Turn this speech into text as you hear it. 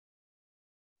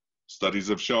Studies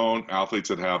have shown athletes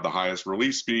that have the highest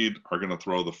release speed are going to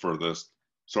throw the furthest.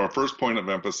 So our first point of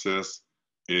emphasis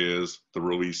is the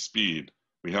release speed.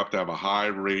 We have to have a high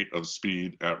rate of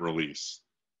speed at release.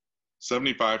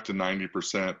 75 to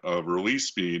 90% of release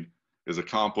speed is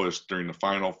accomplished during the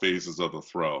final phases of the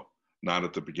throw, not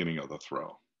at the beginning of the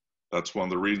throw. That's one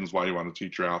of the reasons why you want to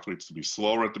teach your athletes to be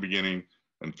slower at the beginning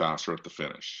and faster at the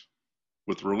finish.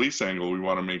 With release angle, we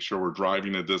want to make sure we're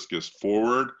driving the discus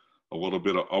forward, a little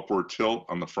bit of upward tilt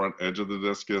on the front edge of the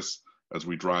discus as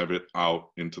we drive it out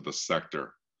into the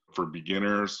sector. For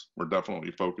beginners, we're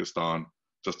definitely focused on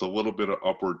just a little bit of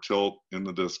upward tilt in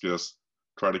the discus,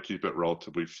 try to keep it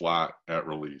relatively flat at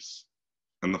release.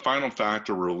 And the final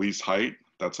factor, release height,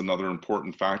 that's another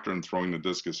important factor in throwing the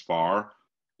discus far.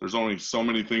 There's only so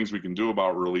many things we can do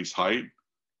about release height,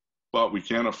 but we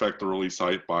can affect the release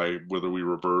height by whether we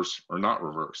reverse or not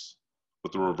reverse.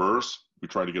 With the reverse, we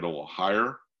try to get a little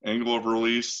higher angle of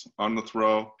release on the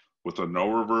throw. With a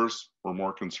no reverse, we're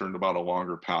more concerned about a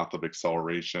longer path of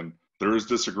acceleration. There is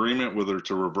disagreement whether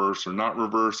to reverse or not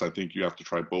reverse. I think you have to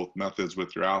try both methods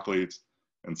with your athletes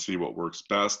and see what works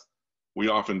best. We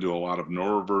often do a lot of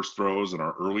no reverse throws in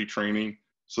our early training.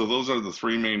 So those are the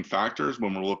three main factors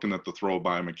when we're looking at the throw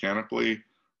biomechanically: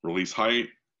 release height,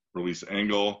 release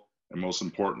angle, and most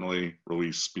importantly,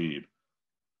 release speed.